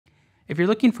If you're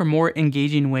looking for more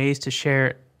engaging ways to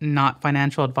share not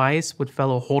financial advice with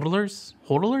fellow hodlers,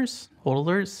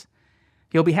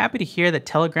 you'll be happy to hear that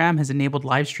Telegram has enabled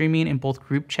live streaming in both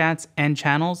group chats and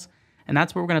channels, and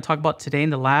that's what we're going to talk about today in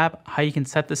the lab, how you can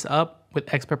set this up with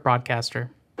XSplit Broadcaster.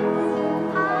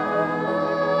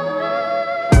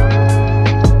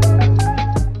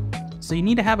 So you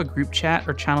need to have a group chat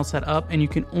or channel set up, and you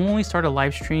can only start a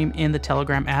live stream in the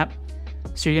Telegram app.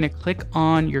 So you're going to click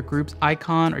on your group's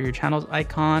icon or your channel's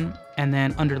icon, and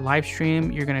then under live stream,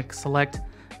 you're going to select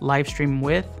live stream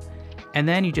with, and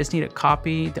then you just need to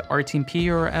copy the RTMP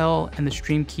URL and the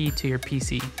stream key to your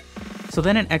PC. So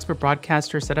then in XSplit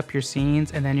Broadcaster, set up your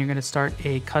scenes, and then you're going to start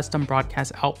a custom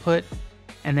broadcast output,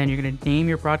 and then you're going to name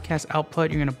your broadcast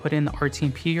output. You're going to put in the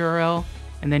RTMP URL,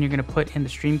 and then you're going to put in the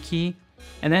stream key.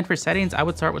 And then for settings, I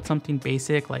would start with something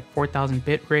basic like 4000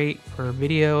 bit rate for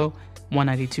video,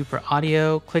 192 for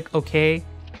audio, click OK,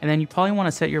 and then you probably want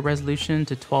to set your resolution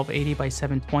to 1280 by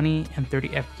 720 and 30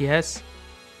 FPS.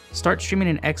 Start streaming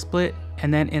in XSplit,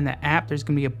 and then in the app, there's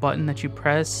going to be a button that you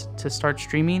press to start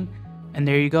streaming, and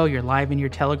there you go, you're live in your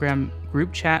Telegram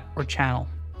group chat or channel.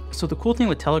 So the cool thing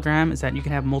with Telegram is that you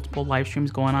can have multiple live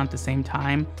streams going on at the same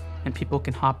time, and people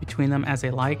can hop between them as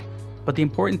they like. But the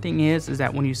important thing is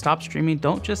that when you stop streaming,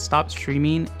 don't just stop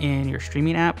streaming in your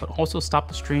streaming app, but also stop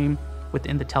the stream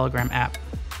within the Telegram app.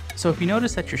 So if you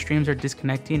notice that your streams are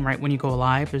disconnecting right when you go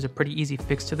live, there's a pretty easy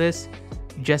fix to this.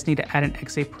 You just need to add an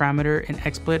EXE Parameter in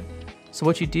XSplit. So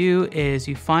what you do is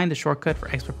you find the shortcut for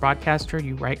XSplit Broadcaster,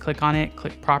 you right click on it,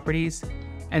 click Properties,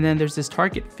 and then there's this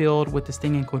target field with this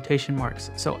thing in quotation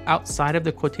marks. So outside of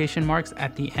the quotation marks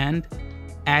at the end,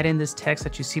 add in this text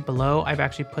that you see below. I've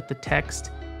actually put the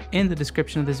text in the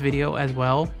description of this video as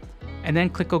well, and then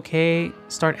click OK,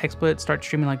 start XSplit, start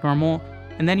streaming like normal,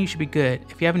 and then you should be good.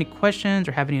 If you have any questions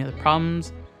or have any other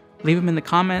problems, leave them in the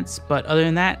comments, but other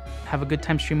than that, have a good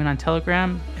time streaming on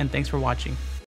Telegram, and thanks for watching.